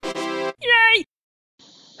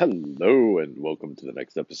Hello, and welcome to the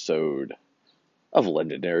next episode of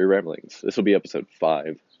Legendary Ramblings. This will be episode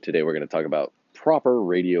 5. Today we're going to talk about proper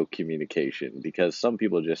radio communication because some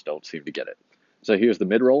people just don't seem to get it. So here's the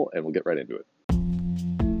mid-roll, and we'll get right into it.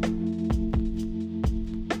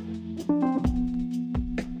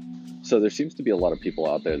 So there seems to be a lot of people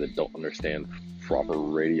out there that don't understand proper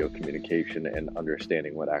radio communication and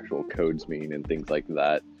understanding what actual codes mean and things like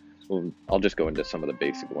that. I'll just go into some of the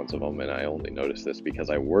basic ones of them, and I only notice this because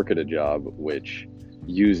I work at a job which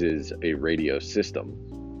uses a radio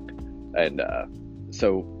system. And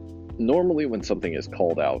so normally when something is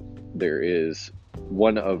called out, there is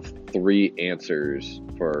one of 3 answers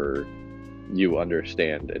for you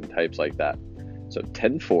understand and types like that. So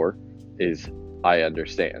 10-4 is I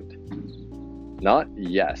understand, not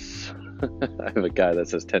yes. I have a guy that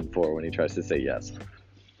says 10-4 when he tries to say yes.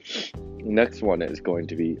 Next one is going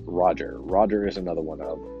to be Roger. Roger is another one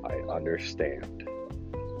of I understand.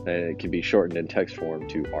 And it can be shortened in text form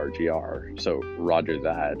to RGR. So Roger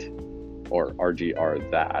that or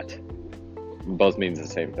RGR that both means the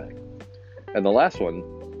same thing. And the last one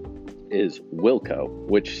is Wilco,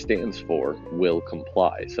 which stands for will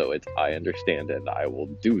comply. So it's I understand and I will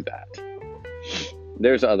do that.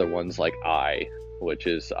 There's other ones like I, which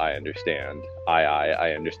is I understand,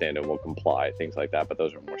 I understand and will comply, things like that, but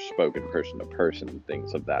those are more spoken person-to-person,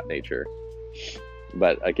 things of that nature.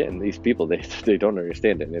 But again, these people, they don't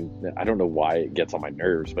understand it, and I don't know why it gets on my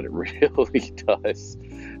nerves, but it really does,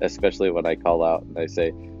 especially when I call out and I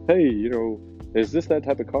say, hey, is this that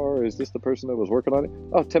type of car? Is this the person that was working on it?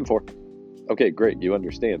 Oh, 10-4. Okay, great, you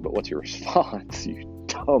understand, but what's your response, you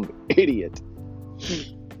dumb idiot?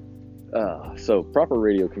 So proper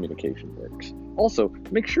radio communication works. Also,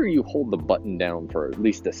 make sure you hold the button down for at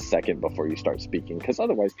least a second before you start speaking, because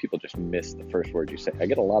otherwise people just miss the first word you say. I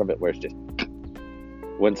get a lot of it where it's just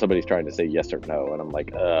when somebody's trying to say yes or no, and I'm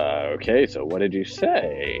like, okay, so what did you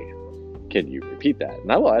say? Can you repeat that?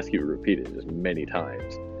 And I will ask you to repeat it as many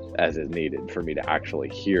times as is needed for me to actually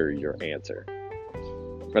hear your answer.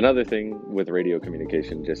 Another thing with radio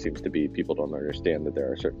communication just seems to be people don't understand that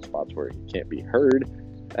there are certain spots where you can't be heard,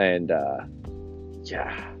 and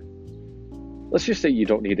let's just say you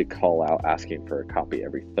don't need to call out asking for a copy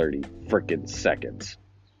every 30 frickin' seconds,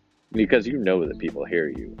 because you know that people hear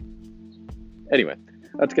you. Anyway,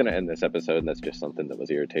 that's going to end this episode. That's just something that was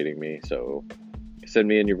irritating me, so send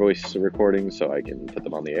me in your voice recordings so I can put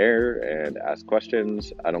them on the air and ask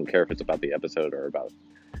questions. I don't care if it's about the episode or about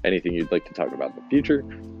anything you'd like to talk about in the future.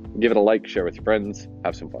 Give it a like, share with your friends,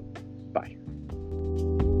 have some fun. Bye.